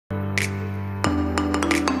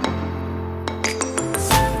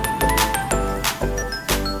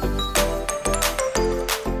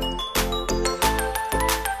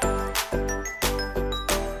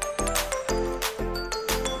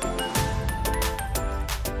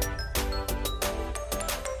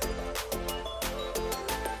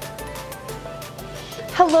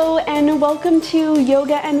Hello and welcome to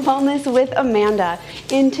Yoga and Wellness with Amanda.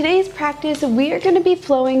 In today's practice, we are going to be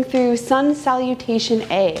flowing through Sun Salutation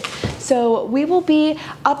A. So we will be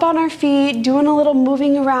up on our feet, doing a little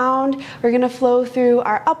moving around. We're going to flow through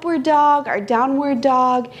our upward dog, our downward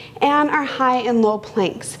dog, and our high and low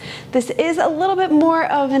planks. This is a little bit more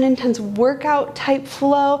of an intense workout type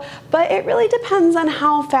flow, but it really depends on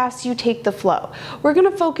how fast you take the flow. We're going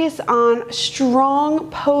to focus on strong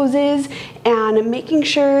poses and making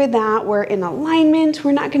sure that we're in alignment.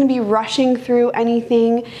 We're not going to be rushing through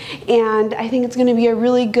anything, and I think it's going to be a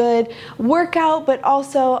really good workout, but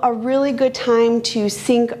also a really good time to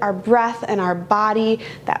sync our breath and our body,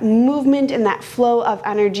 that movement and that flow of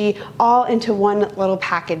energy all into one little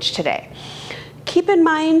package today. Keep in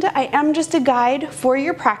mind, I am just a guide for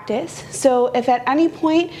your practice, so if at any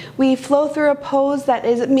point we flow through a pose that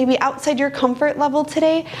is maybe outside your comfort level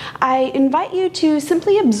today, I invite you to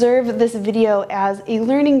simply observe this video as a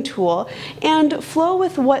learning tool and flow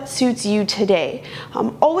with what suits you today.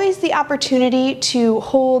 Always the opportunity to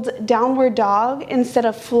hold downward dog instead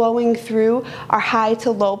of flowing through our high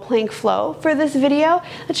to low plank flow for this video.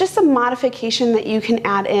 It's just a modification that you can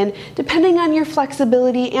add in depending on your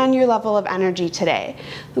flexibility and your level of energy today.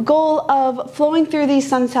 The goal of flowing through these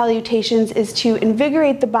sun salutations is to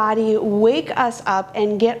invigorate the body, wake us up,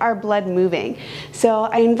 and get our blood moving. So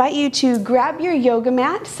I invite you to grab your yoga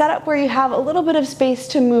mat, set up where you have a little bit of space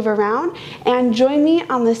to move around, and join me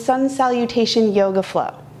on the sun salutation yoga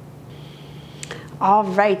flow. All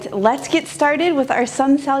right, let's get started with our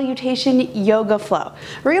sun salutation yoga flow.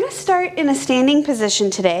 We're going to start in a standing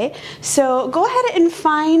position today. So go ahead and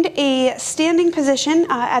find a standing position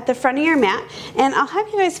at the front of your mat, and I'll have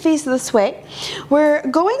you guys face this way. We're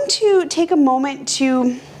going to take a moment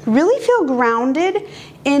to really feel grounded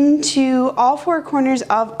into all four corners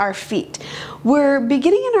of our feet. We're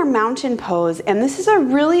beginning in our mountain pose, and this is a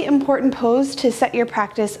really important pose to set your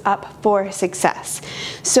practice up for success.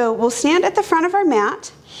 So we'll stand at the front of our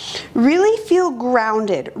mat, really feel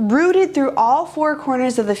grounded, rooted through all four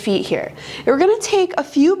corners of the feet here. We're going to take a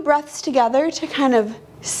few breaths together to kind of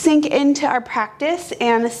sink into our practice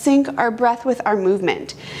and sync our breath with our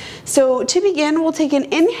movement. So to begin, we'll take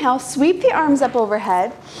an inhale, sweep the arms up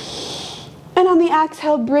overhead, and on the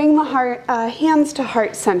exhale, bring the hands to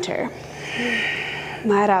heart center.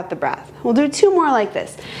 Let out the breath. We'll do two more like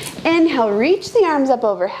this. Inhale, reach the arms up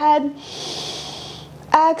overhead.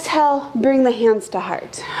 Exhale, bring the hands to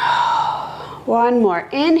heart. One more.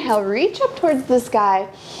 Inhale, reach up towards the sky.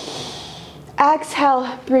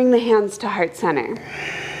 Exhale, bring the hands to heart center.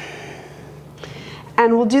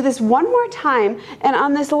 And we'll do this one more time, and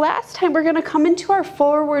on this last time we're going to come into our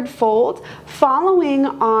forward fold following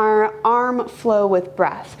our arm flow with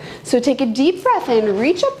breath. So take a deep breath in,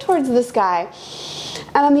 reach up towards the sky,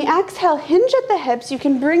 and on the exhale, hinge at the hips. You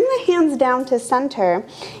can bring the hands down to center,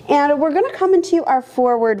 and we're going to come into our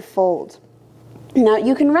forward fold. Now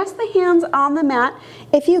you can rest the hands on the mat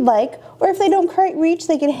if you'd like, or if they don't quite reach,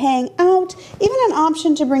 they can hang out. Even an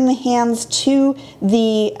option to bring the hands to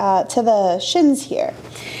the shins here.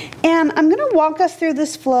 And I'm going to walk us through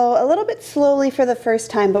this flow a little bit slowly for the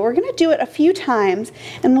first time, but we're going to do it a few times,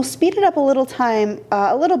 and we'll speed it up a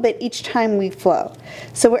little bit each time we flow.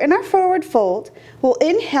 So we're in our forward fold. We'll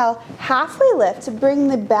inhale, halfway lift to bring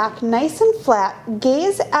the back nice and flat.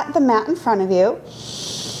 Gaze at the mat in front of you.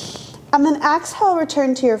 And then exhale,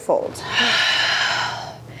 return to your fold.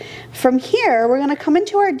 From here, we're going to come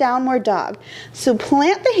into our downward dog. So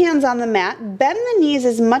plant the hands on the mat, bend the knees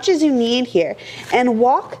as much as you need here, and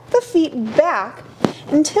walk the feet back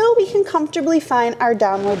until we can comfortably find our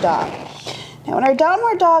downward dog. Now in our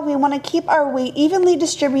downward dog, we want to keep our weight evenly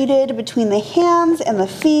distributed between the hands and the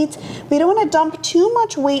feet. We don't want to dump too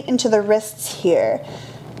much weight into the wrists here.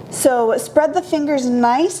 So spread the fingers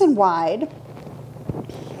nice and wide.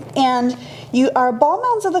 And our ball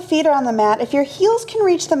mounds of the feet are on the mat. If your heels can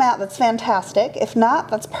reach the mat, that's fantastic. If not,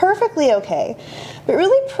 that's perfectly okay. But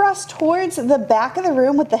really press towards the back of the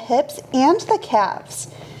room with the hips and the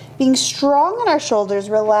calves. Being strong in our shoulders,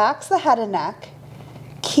 relax the head and neck.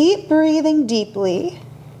 Keep breathing deeply.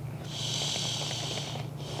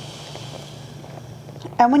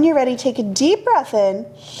 And when you're ready, take a deep breath in.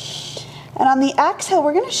 And on the exhale,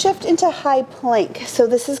 we're going to shift into high plank. So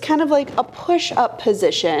this is kind of like a push-up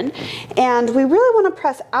position. And we really want to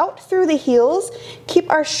press out through the heels. Keep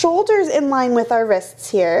our shoulders in line with our wrists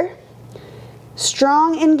here.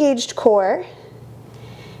 Strong, engaged core.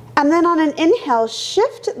 And then on an inhale,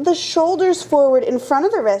 shift the shoulders forward in front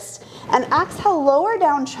of the wrist. And exhale, lower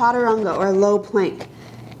down chaturanga or low plank.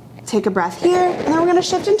 Take a breath here, and then we're gonna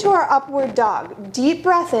shift into our upward dog. Deep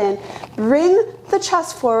breath in, bring the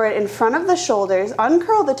chest forward in front of the shoulders,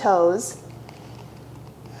 uncurl the toes.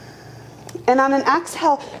 And on an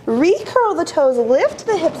exhale, recurl the toes, lift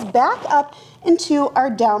the hips back up into our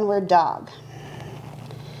downward dog.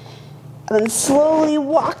 And then slowly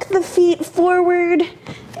walk the feet forward,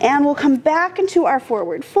 and we'll come back into our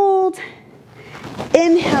forward fold.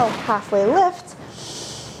 Inhale, halfway lift.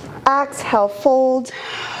 Exhale, fold.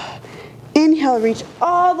 Inhale, reach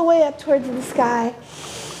all the way up towards the sky.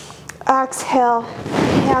 Exhale,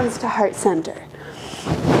 hands to heart center.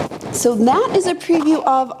 So that is a preview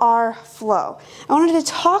of our flow. I wanted to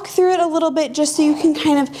talk through it a little bit just so you can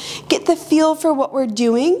kind of get the feel for what we're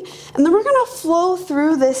doing. And then we're gonna flow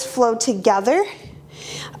through this flow together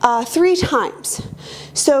 3 times.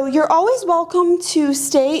 So you're always welcome to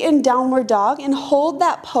stay in downward dog and hold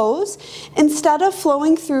that pose instead of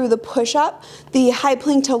flowing through the push-up, the high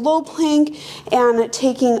plank to low plank, and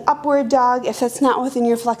taking upward dog if that's not within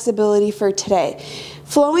your flexibility for today.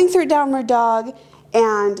 Flowing through downward dog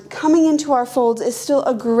and coming into our folds is still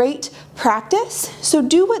a great practice. So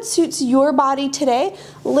do what suits your body today.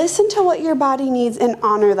 Listen to what your body needs and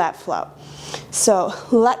honor that flow. So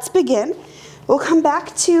let's begin. We'll come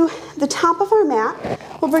back to the top of our mat.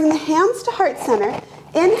 We'll bring the hands to heart center.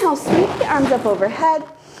 Inhale, sweep the arms up overhead.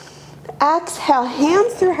 Exhale,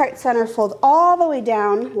 hands through heart center, fold all the way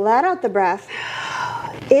down. Let out the breath.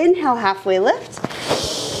 Inhale, halfway lift.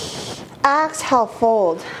 Exhale,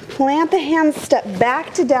 fold. Plant the hands, step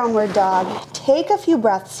back to downward dog. Take a few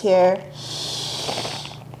breaths here.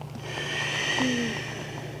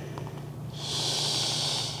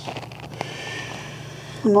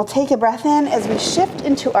 And we'll take a breath in as we shift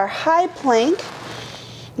into our high plank.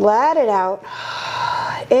 Let it out.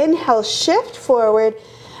 Inhale, shift forward.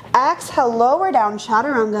 Exhale, lower down,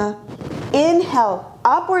 chaturanga. Inhale,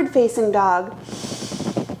 upward facing dog.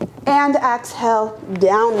 And exhale,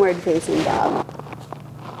 downward facing dog.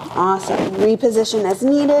 Awesome. Reposition as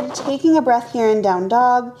needed. Taking a breath here in down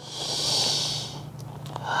dog.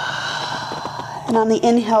 And on the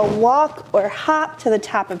inhale, walk or hop to the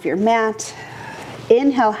top of your mat.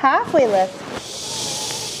 Inhale, halfway lift.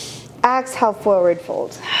 Exhale, forward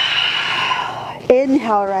fold.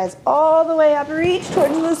 Inhale, rise all the way up, reach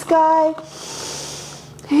towards the sky.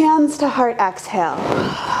 Hands to heart, exhale.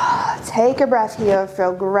 Take a breath here,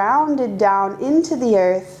 feel grounded down into the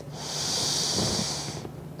earth.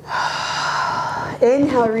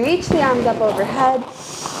 Inhale, reach the arms up overhead.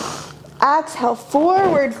 Exhale,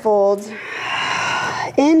 forward fold.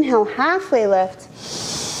 Inhale, halfway lift.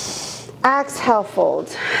 Exhale,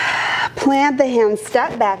 fold. Plant the hands,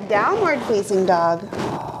 step back, downward facing dog.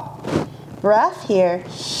 Breath here.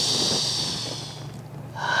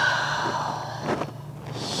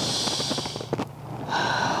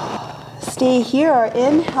 Stay here or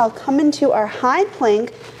inhale, come into our high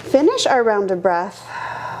plank. Finish our round of breath.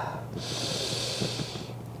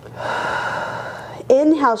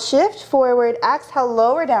 Inhale, shift forward. Exhale,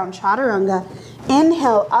 lower down, chaturanga.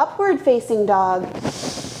 Inhale, upward facing dog.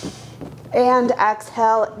 And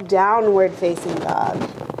exhale, downward facing dog.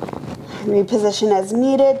 Reposition as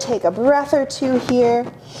needed. Take a breath or two here.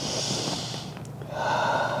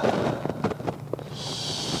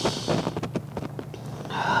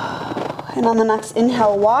 And on the next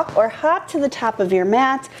inhale, walk or hop to the top of your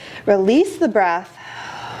mat. Release the breath.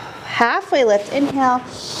 Halfway lift, inhale.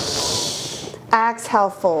 Exhale,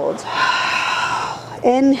 fold.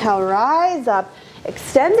 Inhale, rise up.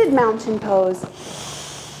 Extended mountain pose.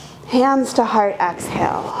 Hands to heart,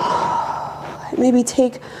 exhale. Maybe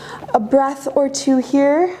take a breath or two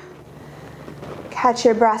here. Catch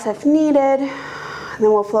your breath if needed. And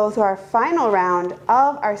then we'll flow through our final round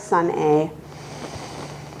of our Sun A.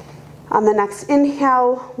 On the next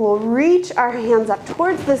inhale, we'll reach our hands up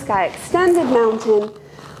towards the sky, extended mountain,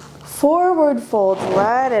 forward fold,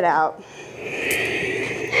 let it out.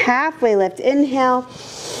 Halfway lift, inhale,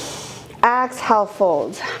 exhale,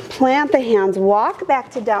 fold. Plant the hands, walk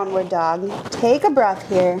back to downward dog. Take a breath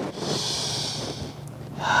here.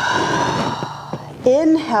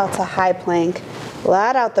 Inhale to high plank,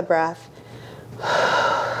 let out the breath.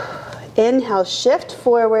 Inhale, shift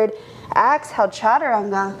forward, exhale,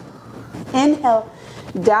 chaturanga. Inhale,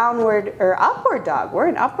 downward or upward dog. We're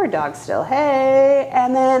in upward dog still. Hey,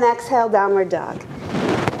 and then exhale, downward dog.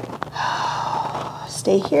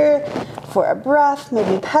 Stay here for a breath.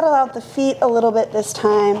 Maybe pedal out the feet a little bit this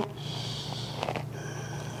time.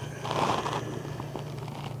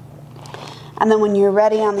 And then when you're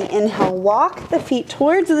ready on the inhale, walk the feet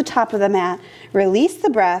towards the top of the mat. Release the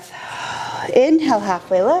breath. Inhale,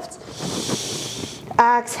 halfway lift.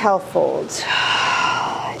 Exhale, fold.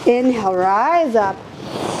 Inhale, rise up.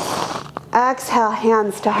 Exhale,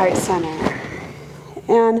 hands to heart center.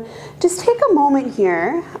 And just take a moment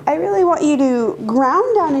here. I really want you to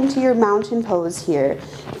ground down into your mountain pose here.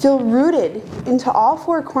 Feel rooted into all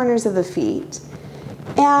four corners of the feet.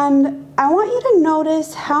 And I want you to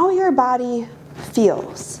notice how your body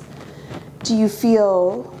feels. Do you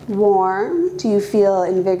feel warm? Do you feel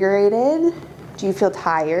invigorated? Do you feel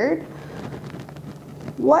tired?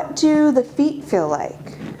 What do the feet feel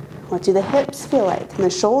like? What do the hips feel like and the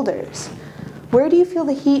shoulders? Where do you feel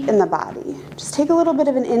the heat in the body? Just take a little bit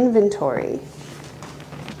of an inventory.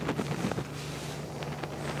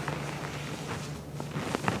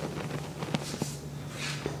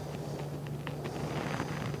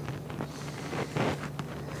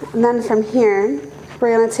 And then from here,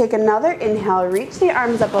 we're going to take another inhale, reach the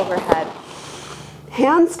arms up overhead.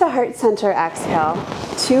 Hands to heart center, exhale.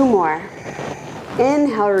 2 more.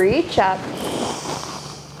 Inhale, reach up.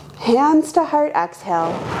 Hands to heart,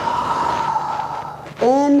 exhale.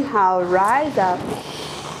 Inhale, rise up.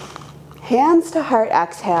 Hands to heart,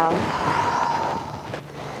 exhale.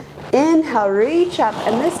 Inhale, reach up,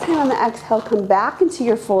 and this time on the exhale, come back into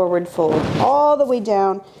your forward fold, all the way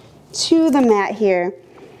down to the mat here.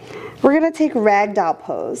 We're gonna take ragdoll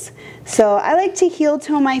pose. So I like to heel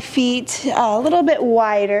toe my feet a little bit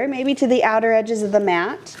wider, maybe to the outer edges of the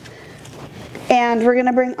mat. And we're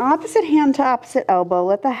gonna bring opposite hand to opposite elbow,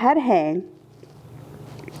 let the head hang.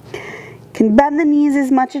 You can bend the knees as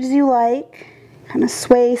much as you like, kind of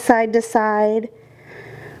sway side to side.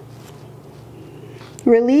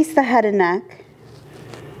 Release the head and neck.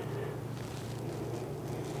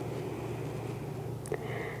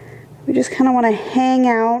 We just kind of want to hang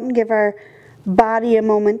out and give our body a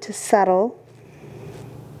moment to settle.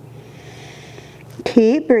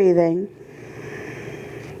 Keep breathing.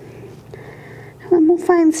 And then we'll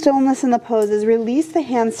find stillness in the poses. Release the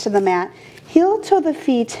hands to the mat. Heel toe the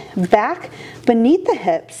feet back beneath the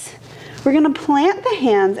hips. We're going to plant the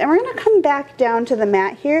hands and we're going to come back down to the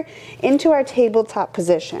mat here into our tabletop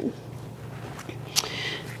position.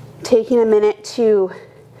 Taking a minute to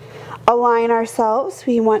align ourselves.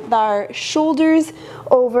 We want our shoulders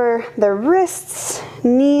over the wrists,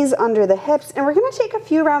 knees under the hips, and we're going to take a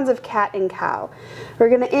few rounds of cat and cow. We're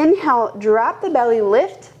going to inhale, drop the belly,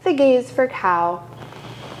 lift the gaze for cow.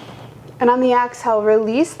 And on the exhale,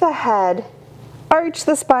 release the head, arch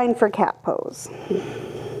the spine for cat pose.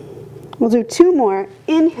 We'll do 2 more.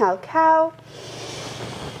 Inhale, cow.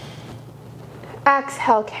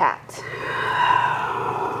 Exhale, cat.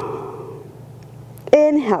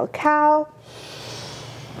 Inhale, cow.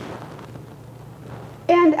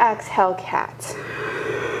 And exhale, cat.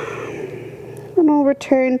 And we'll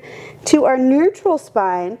return to our neutral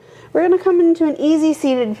spine. We're going to come into an easy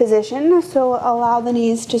seated position, so allow the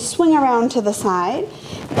knees to swing around to the side.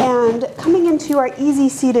 And coming into our easy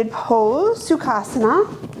seated pose, Sukhasana.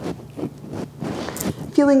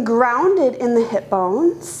 Feeling grounded in the hip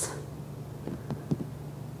bones.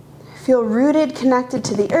 Feel rooted, connected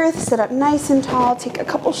to the earth. Sit up nice and tall. Take a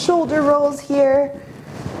couple shoulder rolls here.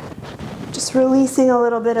 Just releasing a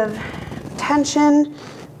little bit of tension.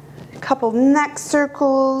 A couple neck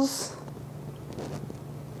circles.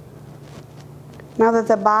 Now that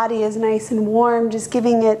the body is nice and warm, just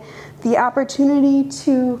giving it the opportunity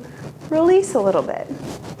to release a little bit.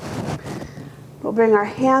 We'll bring our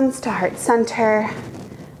hands to heart center.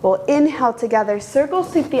 We'll inhale together, circle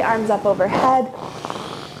sweep the arms up overhead.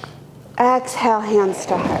 Exhale, hands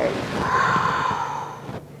to heart.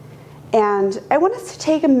 And I want us to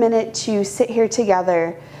take a minute to sit here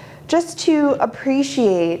together just to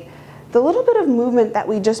appreciate the little bit of movement that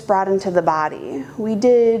we just brought into the body. We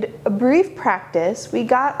did a brief practice, we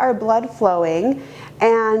got our blood flowing,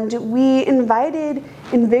 and we invited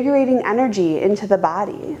invigorating energy into the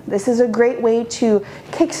body. This is a great way to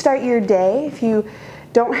kickstart your day. If you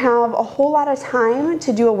don't have a whole lot of time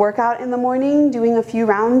to do a workout in the morning, doing a few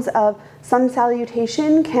rounds of sun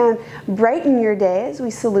salutation can brighten your day as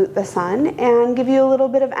we salute the sun and give you a little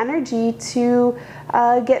bit of energy to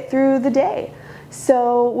get through the day.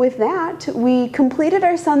 So with that, we completed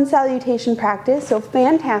our sun salutation practice, so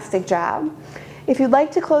fantastic job. If you'd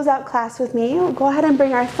like to close out class with me, we'll go ahead and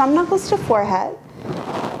bring our thumb knuckles to forehead.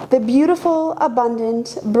 The beautiful,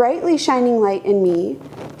 abundant, brightly shining light in me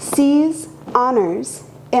sees, honors,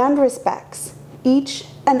 and respects each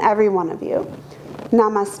and every one of you.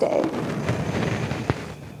 Namaste.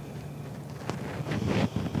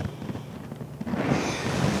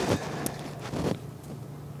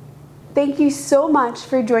 Thank you so much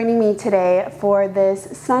for joining me today for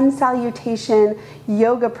this sun salutation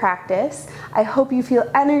yoga practice. I hope you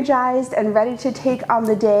feel energized and ready to take on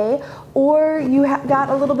the day or you got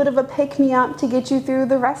a little bit of a pick-me-up to get you through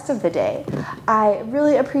the rest of the day. I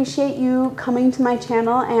really appreciate you coming to my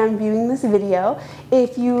channel and viewing this video.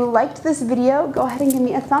 If you liked this video, go ahead and give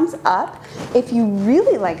me a thumbs up. If you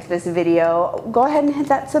really liked this video, go ahead and hit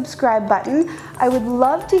that subscribe button. I would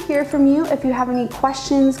love to hear from you. If you have any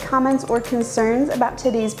questions, comments, or concerns about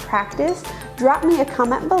today's practice, drop me a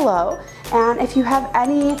comment below. And if you have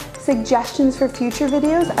any suggestions for future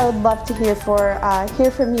videos, I would love to hear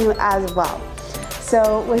from you as well.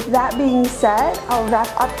 So with that being said, I'll wrap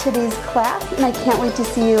up today's class, and I can't wait to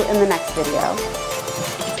see you in the next video.